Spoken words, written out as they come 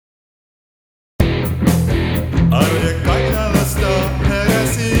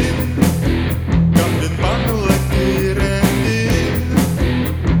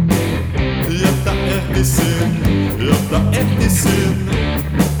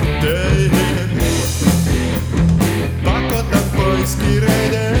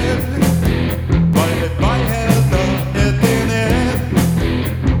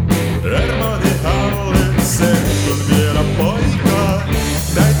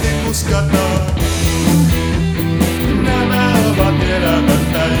muskata. Nämä ovat elämän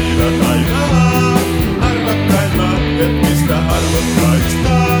päivät ainoa, arvokkaimmat hetkistä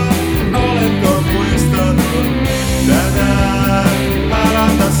arvokkaista. Olenko muistanut tänään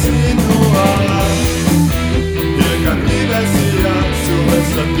palata sinua? Hilkan nivesiä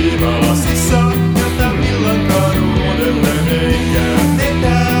suuessa tiimalasissa, jota milloinkaan uudelleen ei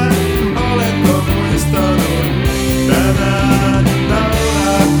käännetä. Olenko muistanut tänään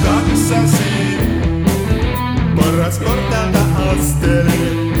laulaa kanssasi? Porrasportailta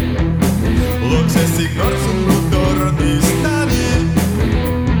astelin luoksesi korsun tornistani.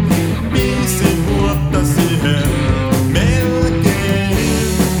 5 vuotta siihen melkein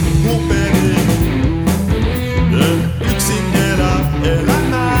upeni. Yksin elä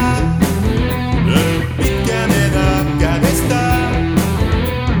elämää, pitkään enää kädestä.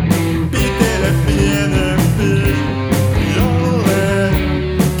 Pitele pienempi, jolle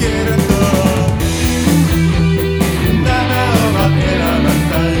kertoo. Nämä ovat elämän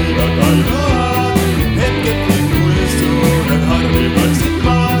päivät ainoa, hetket ikuisuuden harvinaiset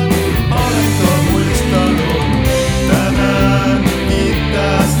vaan. Olenko muistanut tänään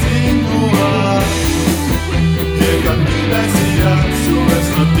kiittää sinua? Hilkan nivesiä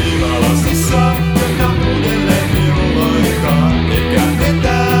suuessa tiimalasissa, joka uudelleen milloinkaan ei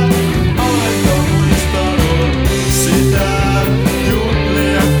käännetä. Olenko muistanut sitä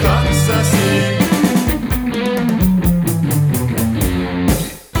juhlia kanssasi?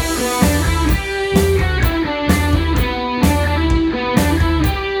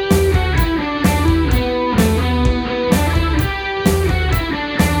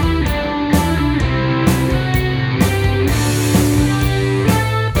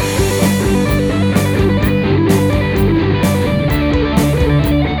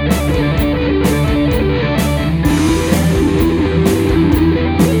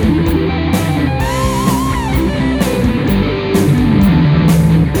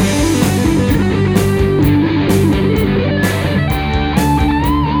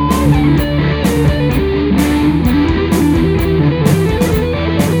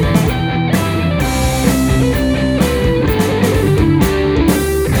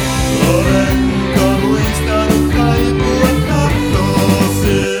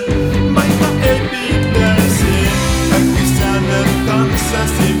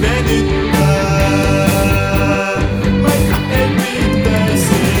 Kanssasi venyt